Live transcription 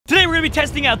going to be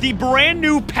testing out the brand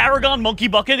new Paragon Monkey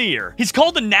Buccaneer. He's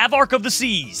called the Navarch of the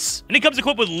Seas, and he comes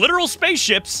equipped with literal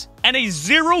spaceships and a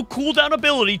 0 cooldown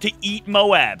ability to eat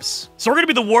Moabs. So we're going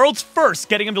to be the world's first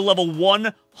getting him to level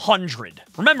 100.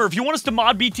 Remember, if you want us to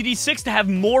mod BTD6 to have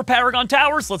more Paragon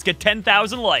Towers, let's get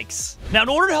 10,000 likes. Now, in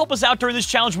order to help us out during this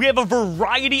challenge, we have a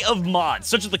variety of mods,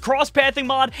 such as the cross-pathing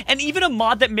mod, and even a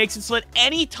mod that makes it so that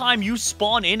anytime you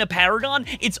spawn in a Paragon,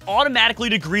 it's automatically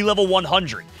degree level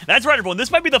 100. That's right, everyone. This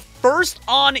might be the first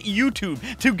on YouTube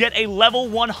to get a level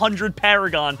 100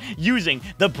 Paragon using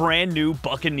the brand new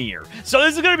Buccaneer. So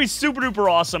this is going to be super duper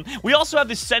awesome. We also have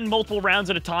this send multiple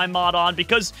rounds at a time mod on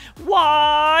because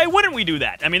why wouldn't we do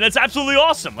that? I mean, that's absolutely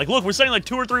awesome. Like, look, we're sending like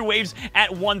 2 or 3 waves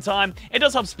at one time. It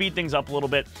does help speed things up a little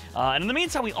bit. And in the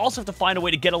meantime, we also have to find a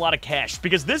way to get a lot of cash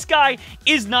because this guy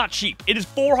is not cheap. It is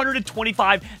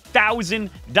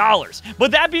 $425,000.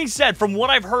 But that being said, from what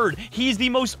I've heard, he's the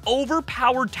most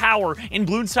overpowered tower in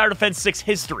Bloons Tower Defense 6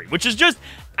 history, which is just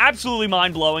absolutely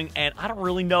mind-blowing, and I don't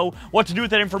really know what to do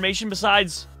with that information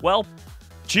besides, well,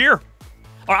 cheer.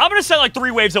 All right, I'm going to send like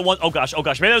 3 waves at once. Oh, gosh.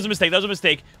 Maybe that was a mistake. That was a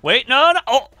mistake. Wait, no.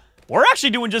 Oh, we're actually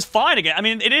doing just fine again. I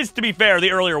mean, it is, to be fair,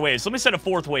 the earlier waves. So let me send a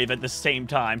 4th wave at the same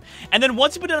time. And then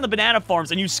once you put it on the banana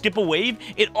farms and you skip a wave,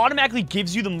 it automatically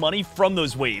gives you the money from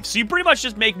those waves. So you pretty much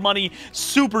just make money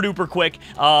super duper quick.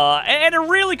 And it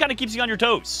really kind of keeps you on your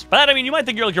toes. But I mean, you might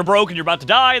think you're broke and you're about to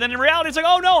die. And then in reality, it's like,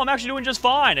 oh no, I'm actually doing just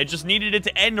fine. I just needed it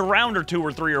to end a round or 2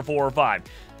 or 3 or 4 or 5.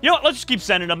 You know what? Let's just keep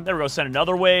sending them. There we go. Send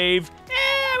another wave.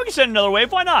 We can send another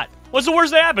wave. Why not? What's the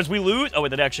worst that happens? We lose? Oh,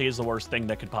 wait, that actually is the worst thing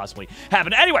that could possibly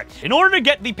happen. Anyway, in order to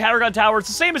get the Paragon Tower, it's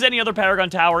the same as any other Paragon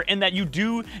Tower in that you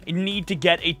do need to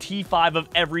get a T5 of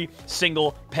every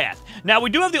single path. Now, we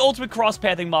do have the Ultimate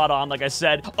Cross-Pathing mod on, like I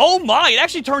said. Oh my, it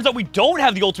actually turns out we don't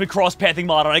have the Ultimate Cross-Pathing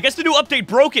mod on. I guess the new update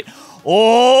broke it.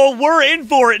 Oh, we're in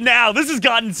for it now. This has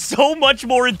gotten so much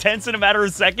more intense in a matter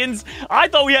of seconds. I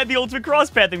thought we had the Ultimate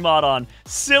Cross-Pathing mod on.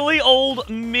 Silly old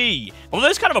me. Well,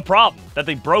 there's kind of a problem that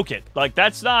they broke it. Like,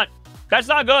 that's not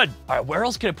good. All right, where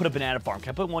else can I put a banana farm?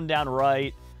 Can I put one down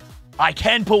right? I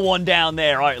can put one down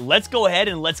there. All right, let's go ahead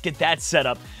and let's get that set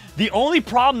up. The only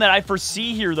problem that I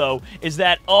foresee here, though, is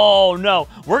that, oh, no,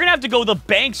 we're going to have to go the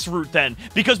banks route then,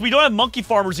 because we don't have monkey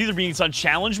farmers either being on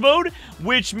challenge mode,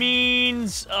 which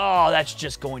means, oh, that's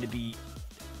just going to be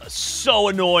so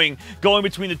annoying going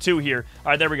between the two here.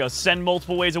 All right, there we go. Send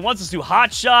multiple waves at once. Let's do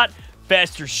hot shot.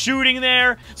 Faster shooting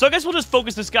there. So I guess we'll just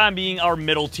focus this guy on being our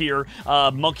middle tier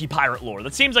monkey pirate lore.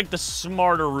 That seems like the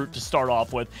smarter route to start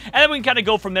off with. And then we can kind of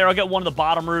go from there. I'll get one of the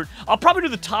bottom route. I'll probably do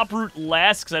the top route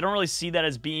last because I don't really see that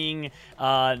as being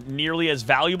nearly as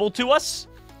valuable to us.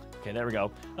 Okay, there we go.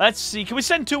 Let's see. Can we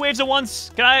send 2 waves at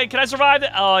once? Can I survive it?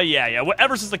 Oh, yeah.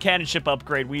 Ever since the cannon ship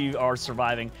upgrade, we are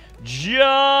surviving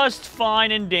just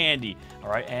fine and dandy. All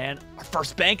right, and our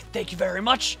first bank. Thank you very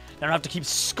much. I don't have to keep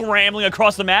scrambling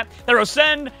across the map. There we go.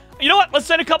 Send. You know what? Let's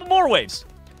send a couple more waves.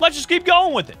 Let's just keep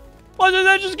going with it.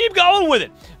 Let's just keep going with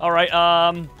it. All right.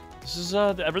 This is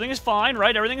everything is fine,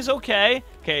 right? Everything is okay.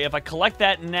 Okay, if I collect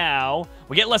that now,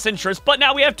 we get less interest, but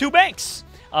now we have 2 banks.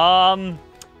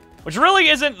 Which really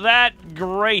isn't that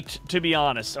great, to be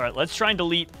honest. All right, let's try and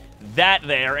delete that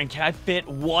there. And can I fit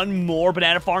one more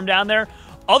banana farm down there?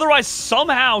 Otherwise,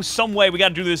 somehow, some way, we got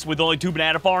to do this with only 2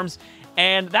 banana farms.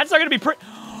 And that's not going to be pretty...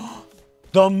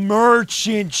 The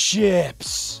merchant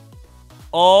ships.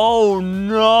 Oh,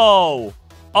 no.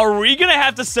 Are we going to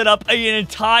have to set up an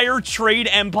entire trade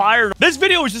empire? This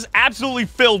video is just absolutely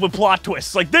filled with plot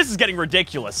twists. Like, this is getting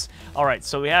ridiculous. All right,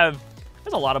 so we have...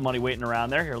 There's a lot of money waiting around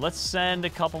there. Here, let's send a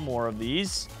couple more of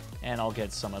these, and I'll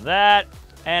get some of that.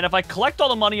 And if I collect all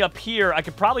the money up here, I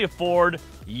could probably afford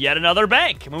yet another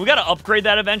bank. I mean, we got to upgrade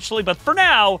that eventually, but for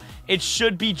now, it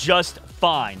should be just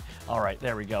fine. All right,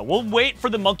 there we go. We'll wait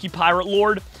for the Monkey Pirate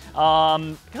Lord,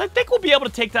 because I think we'll be able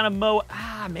to take down a Mo...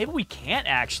 maybe we can't,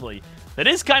 actually. That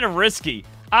is kind of risky.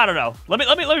 I don't know.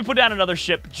 Let me put down another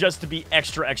ship just to be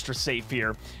extra safe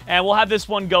here. And we'll have this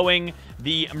one going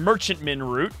the Merchantman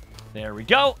route. There we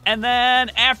go. And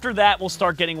then after that, we'll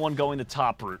start getting one going the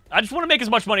top route. I just want to make as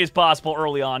much money as possible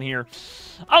early on here.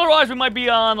 Otherwise, we might be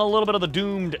on a little bit of the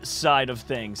doomed side of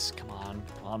things. Come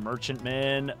on,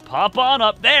 Merchantman. Pop on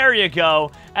up. There you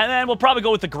go. And then we'll probably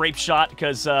go with the Grape Shot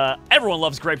because everyone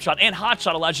loves Grape Shot. And Hot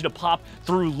Shot allows you to pop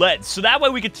through lead. So that way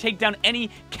we could take down any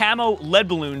camo lead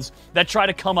balloons that try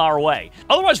to come our way.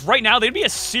 Otherwise, right now, they'd be a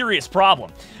serious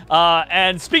problem.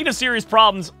 And speaking of serious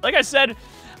problems, like I said...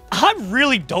 I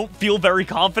really don't feel very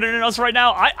confident in us right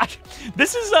now.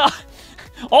 This is,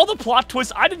 all the plot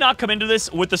twists. I did not come into this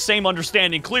with the same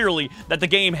understanding, clearly, that the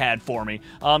game had for me.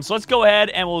 So let's go ahead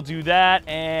and we'll do that.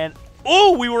 And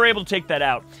Oh, we were able to take that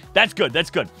out. That's good. That's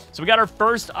good. So we got our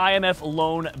first IMF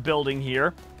loan building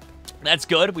here. That's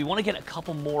good. We want to get a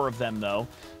couple more of them, though.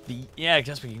 Yeah, I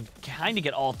guess we can kind of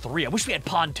get all three. I wish we had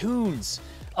pontoons.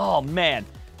 Oh, man.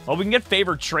 Well, we can get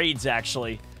favored trades,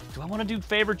 actually. Do I want to do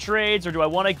favored trades, or do I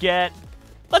want to get...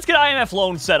 Let's get IMF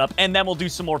loan set up, and then we'll do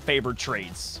some more favored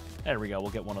trades. There we go.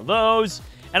 We'll get one of those.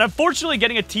 And unfortunately,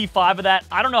 getting a T5 of that,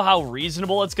 I don't know how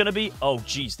reasonable it's going to be. Oh,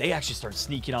 geez. They actually start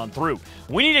sneaking on through.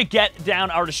 We need to get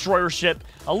down our destroyer ship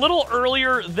a little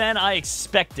earlier than I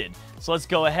expected. So let's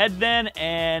go ahead then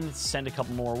and send a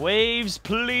couple more waves,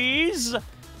 please.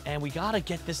 And we got to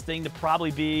get this thing to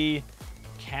probably be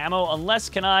camo, unless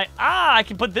I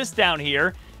can put this down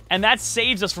here, and that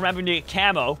saves us from having to get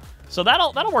camo. So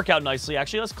that'll work out nicely,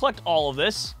 actually. Let's collect all of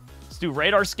this. Let's do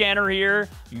radar scanner here,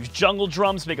 use jungle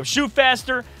drums to make them shoot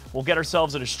faster. We'll get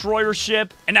ourselves a destroyer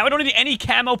ship. And now we don't need any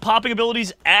camo popping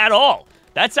abilities at all.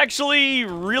 That's actually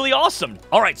really awesome.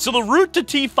 All right, so the route to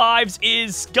T5s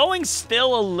is going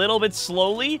still a little bit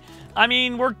slowly. I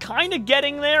mean, we're kind of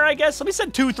getting there, I guess. Let me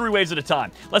send 2-3 waves at a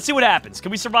time. Let's see what happens.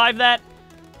 Can we survive that?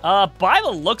 By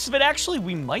the looks of it, actually,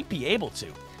 we might be able to.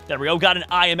 There we go. Got an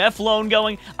IMF loan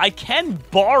going. I can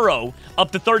borrow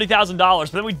up to $30,000,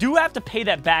 but then we do have to pay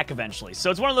that back eventually. So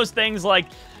it's one of those things like,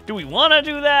 do we want to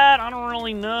do that? I don't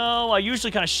really know. I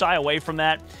usually kind of shy away from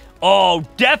that. Oh,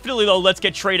 definitely, though, let's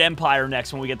get Trade Empire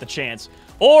next when we get the chance.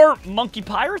 Or Monkey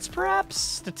Pirates,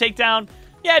 perhaps, to take down...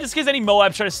 Yeah, just in case any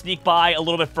Moabs try to sneak by a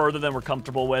little bit further than we're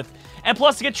comfortable with. And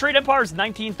plus, to get Trade Empire is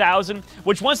 19,000,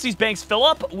 which once these banks fill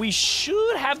up, we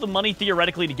should have the money,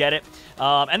 theoretically, to get it.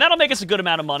 And that'll make us a good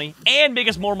amount of money and make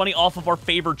us more money off of our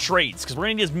favored trades, because we're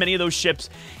going to need as many of those ships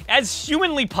as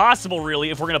humanly possible, really,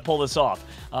 if we're going to pull this off.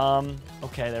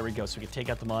 Okay, there we go. So we can take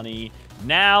out the money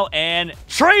now and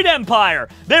Trade Empire.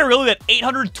 They're really at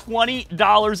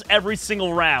 $820 every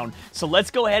single round. So let's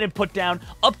go ahead and put down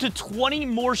up to 20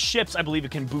 more ships, I believe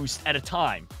it can boost at a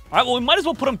time. All right, well, we might as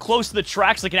well put them close to the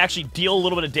track so they can actually deal a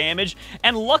little bit of damage.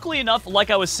 And luckily enough,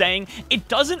 like I was saying, it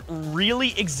doesn't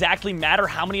really exactly matter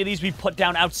how many of these we put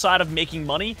down outside of making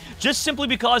money, just simply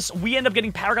because we end up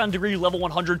getting Paragon Degree level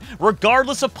 100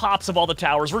 regardless of pops of all the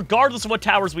towers, regardless of what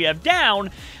towers we have down.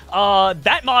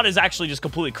 That mod is actually just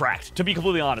completely cracked, to be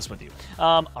completely honest with you.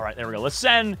 All right, there we go. Let's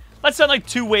send like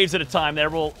 2 waves at a time there.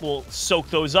 We'll soak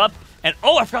those up. And,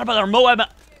 oh, I forgot about our Moab.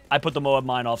 I put the Moab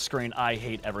mine off screen. I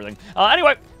hate everything.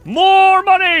 Anyway, more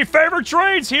money! Favorite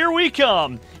trades, here we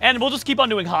come! And we'll just keep on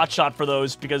doing hotshot for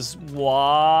those, because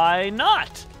why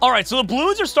not? Alright, so the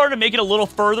balloons are starting to make it a little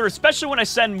further, especially when I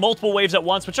send multiple waves at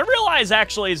once, which I realize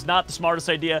actually is not the smartest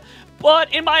idea.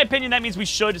 But in my opinion, that means we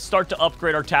should start to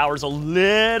upgrade our towers a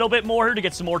little bit more here to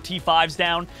get some more T5s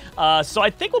down. So I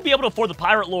think we'll be able to afford the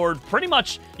Pirate Lord pretty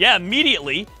much, yeah,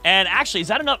 immediately. And actually, is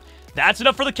that enough? That's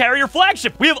enough for the carrier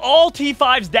flagship. We have all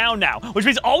T5s down now, which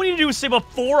means all we need to do is save up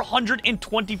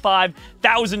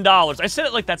 $425,000. I said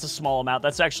it like that's a small amount.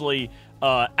 That's actually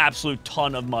absolute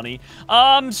ton of money.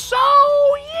 So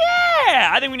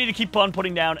yeah, I think we need to keep on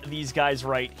putting down these guys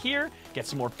right here. Get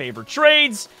some more favored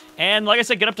trades. And like I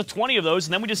said, get up to 20 of those,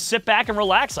 and then we just sit back and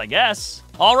relax, I guess.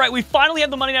 All right, we finally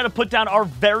have the money now to put down our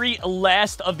very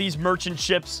last of these merchant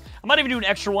ships. I might even do an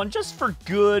extra one just for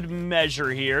good measure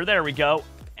here. There we go.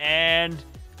 And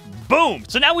boom.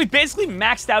 So now we've basically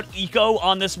maxed out eco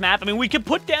on this map. I mean, we could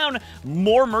put down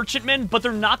more merchantmen, but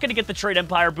they're not going to get the Trade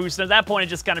Empire boost. And at that point, it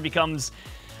just kind of becomes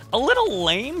a little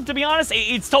lame, to be honest.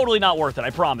 It's totally not worth it,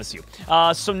 I promise you.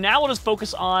 So now we'll just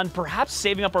focus on perhaps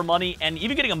saving up our money and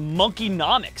even getting a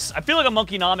Monkeynomics. I feel like a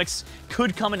Monkeynomics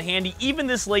could come in handy even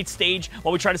this late stage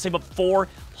while we try to save up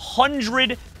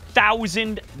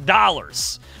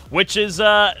 $400,000, which is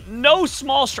no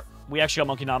small... We actually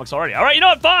got Monkeynomics already. All right, you know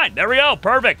what? Fine. There we go.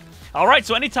 Perfect. All right,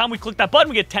 so anytime we click that button,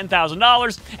 we get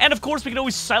 $10,000. And, of course, we can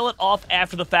always sell it off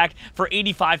after the fact for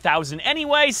 $85,000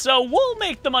 anyway, so we'll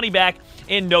make the money back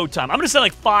in no time. I'm going to send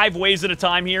like 5 waves at a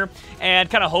time here and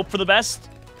kind of hope for the best.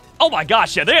 Oh, my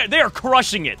gosh, yeah, they are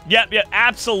crushing it. Yep,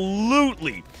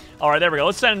 absolutely. All right, there we go.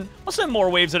 Let's send more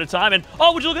waves at a time. And,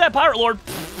 oh, would you look at that Pirate Lord?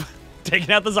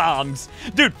 Taking out the zombies.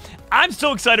 Dude, I'm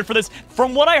so excited for this.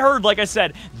 From what I heard, like I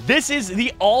said, this is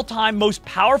the all-time most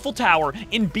powerful tower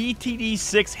in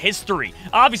BTD6 history.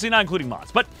 Obviously not including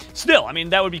mods, but still, I mean,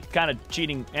 that would be kind of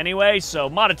cheating anyway, so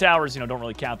modded towers, don't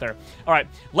really count there. All right,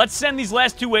 let's send these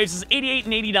last 2 waves. This is 88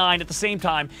 and 89 at the same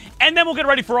time, and then we'll get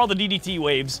ready for all the DDT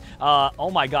waves. Oh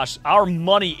my gosh, our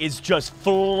money is just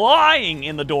flying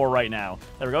in the door right now.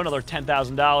 There we go, another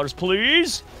 $10,000,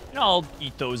 please. I'll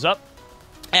eat those up.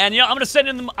 And, I'm going to send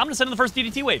in the first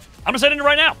DDT wave. I'm going to send it in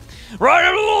right now.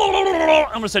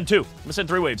 I'm going to send 2. I'm going to send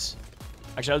 3 waves.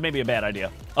 Actually, that was maybe a bad idea.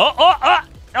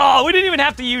 Oh, we didn't even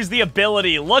have to use the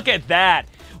ability. Look at that.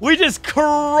 We just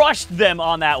crushed them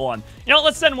on that one. You know,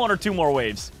 let's send 1 or 2 more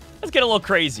waves. Let's get a little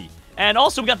crazy. And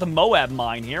also, we got the Moab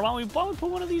mine here. Why don't we put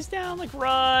one of these down, like,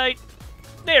 right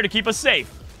there to keep us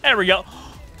safe? There we go.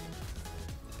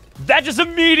 That just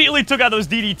immediately took out those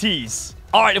DDTs.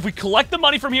 All right, if we collect the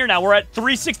money from here now, we're at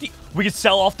 360. We can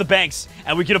sell off the banks,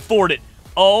 and we can afford it.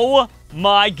 Oh,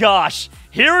 my gosh.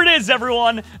 Here it is,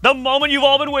 everyone. The moment you've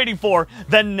all been waiting for.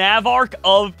 The Navarch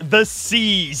of the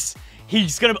Seas.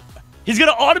 He's gonna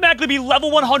automatically be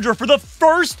level 100 for the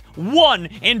first one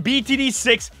in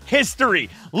BTD6 history.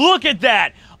 Look at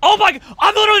that. Oh my,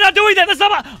 I'm literally not doing that. That's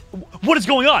not my, what is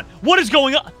going on? What is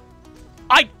going on?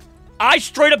 I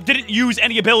straight up didn't use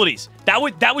any abilities. That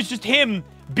was just him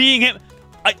being him.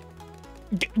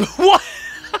 What?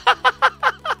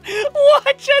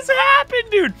 What just happened,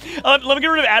 dude? Let me get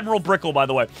rid of Admiral Brickle, by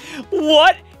the way.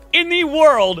 What in the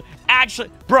world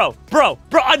actually, bro,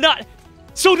 I'm not.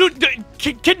 So, dude,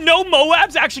 can no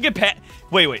Moabs actually get pet?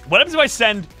 Wait. What happens if I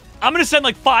send? I'm gonna send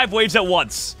like 5 waves at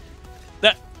once.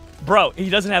 That, bro, he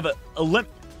doesn't have a limit.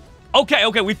 Okay.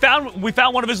 We found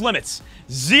one of his limits.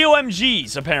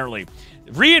 ZOMGs apparently.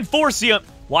 Reinforce him.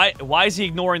 Why is he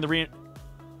ignoring the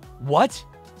What?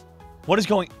 What is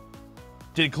going?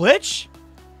 Did it glitch?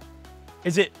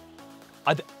 Is it?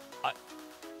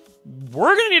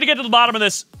 We're gonna need to get to the bottom of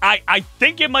this. I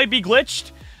think it might be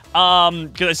glitched.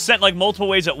 Because I sent like multiple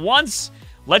waves at once.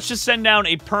 Let's just send down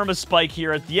a perma spike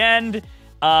here at the end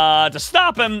to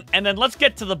stop him, and then let's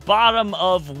get to the bottom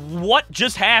of what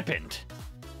just happened.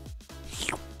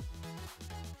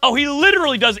 Oh, he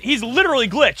literally does. He's literally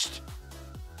glitched.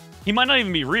 He might not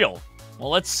even be real. Well,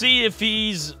 let's see if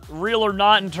he's real or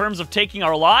not in terms of taking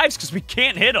our lives, because we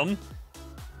can't hit him.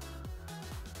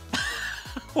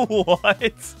 What? All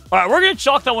right, we're going to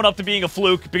chalk that one up to being a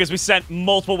fluke because we sent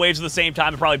multiple waves at the same time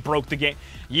and probably broke the game.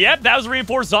 Yep, that was a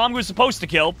reinforced zombie we was supposed to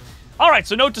kill. All right,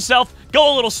 so note to self,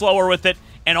 go a little slower with it.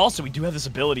 And also, we do have this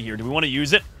ability here. Do we want to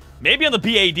use it? Maybe on the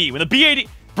BAD. When the BAD...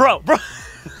 Bro.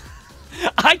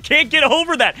 I can't get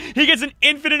over that. He gets an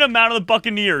infinite amount of the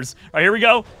Buccaneers. All right, here we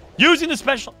go. Using the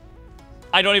special...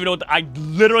 I don't even know what... I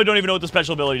literally don't even know what the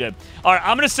special ability did. All right,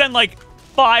 I'm going to send like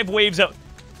 5 waves out.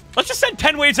 Let's just send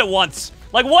 10 waves at once.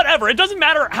 Like, whatever. It doesn't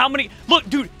matter how many... Look,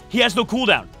 dude, he has no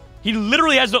cooldown. He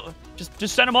literally has no...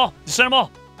 Just send them all. Just send them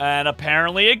all. And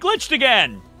apparently it glitched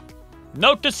again.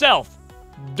 Note to self.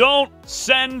 Don't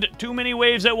send too many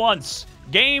waves at once.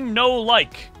 Game no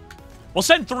like. We'll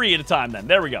send 3 at a time then.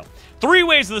 There we go. 3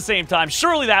 waves at the same time.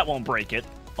 Surely that won't break it.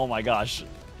 Oh my gosh.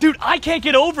 Dude, I can't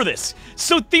get over this.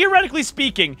 So theoretically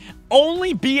speaking,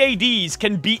 only BADs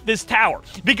can beat this tower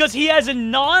because he has a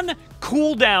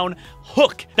non-cooldown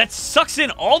hook that sucks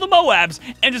in all the Moabs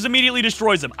and just immediately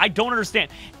destroys them. I don't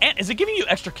understand. And is it giving you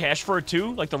extra cash for it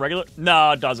too? Like the regular?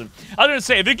 No, it doesn't. I was going to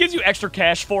say, if it gives you extra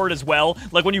cash for it as well,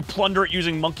 like when you plunder it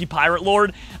using Monkey Pirate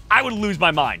Lord, I would lose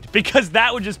my mind because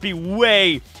that would just be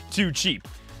way too cheap.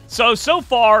 So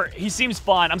far, he seems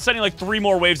fine. I'm sending like 3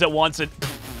 more waves at once and...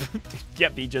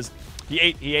 Yep, he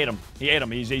ate him. He ate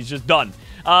him. He's just done.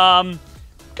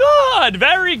 Good.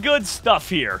 Very good stuff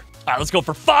here. All right, let's go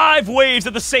for 5 waves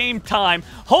at the same time.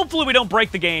 Hopefully we don't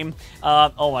break the game.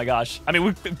 Oh my gosh. I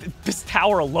mean, this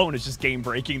tower alone is just game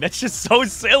breaking. That's just so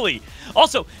silly.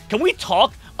 Also, can we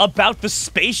talk about the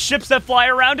spaceships that fly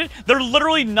around it? They're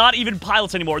literally not even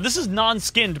pilots anymore. This is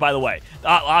non-skinned, by the way.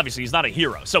 Obviously, he's not a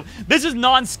hero. So this is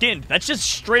non-skinned. That's just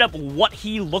straight up what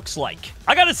he looks like.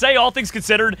 I gotta say, all things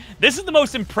considered, this is the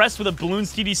most impressed with a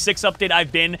Bloons TD6 update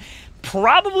I've been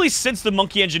probably since the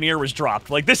Monkey Engineer was dropped.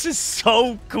 Like, this is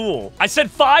so cool. I said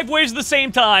 5 waves at the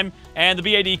same time, and the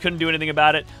BAD couldn't do anything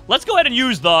about it. Let's go ahead and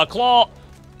use the claw.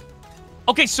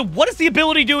 Okay, so what does the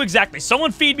ability do exactly?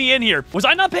 Someone feed me in here. Was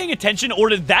I not paying attention, or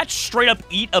did that straight up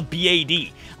eat a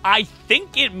BAD? I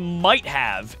think it might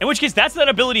have. In which case, that's what that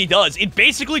ability does. It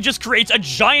basically just creates a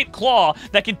giant claw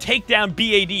that can take down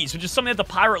BADs, which is something that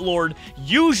the Pirate Lord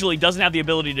usually doesn't have the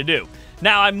ability to do.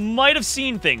 Now, I might have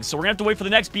seen things, so we're going to have to wait for the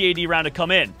next BAD round to come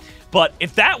in. But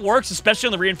if that works, especially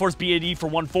on the reinforced BAD for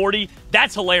 140,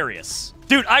 that's hilarious.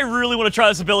 Dude, I really want to try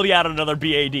this ability out on another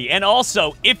BAD. And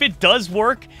also, if it does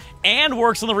work and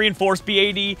works on the reinforced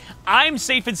BAD, I'm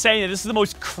safe in saying that this is the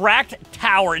most cracked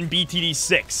tower in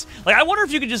BTD6. Like, I wonder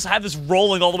if you could just have this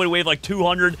rolling all the way to wave like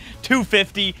 200,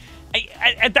 250.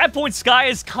 At that point, sky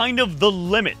is kind of the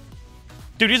limit.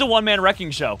 Dude, he's a one-man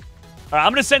wrecking show. All right,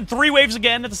 I'm going to send 3 waves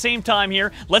again at the same time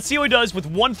here. Let's see how he does with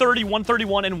 130,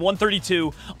 131, and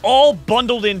 132, all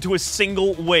bundled into a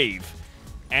single wave.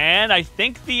 And I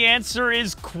think the answer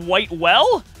is quite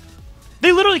well.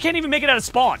 They literally can't even make it out of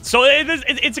spawn. So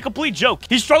it's a complete joke.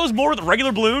 He struggles more with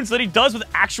regular balloons than he does with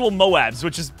actual Moabs,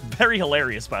 which is very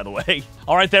hilarious, by the way.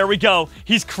 All right, there we go.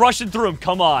 He's crushing through them.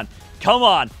 Come on. Come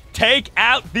on. Take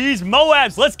out these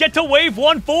Moabs. Let's get to wave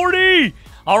 140.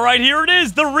 All right, here it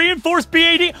is. The reinforced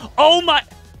BAD. Oh, my.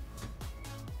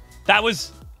 That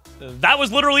was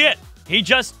literally it. He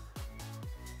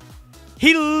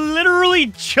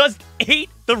literally just ate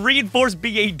the reinforced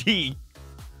BAD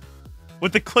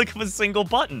with the click of a single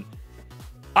button.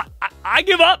 I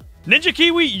give up. Ninja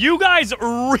Kiwi, you guys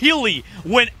really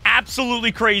went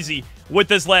absolutely crazy with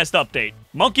this last update.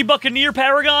 Monkey Buccaneer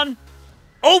Paragon,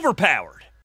 overpowered.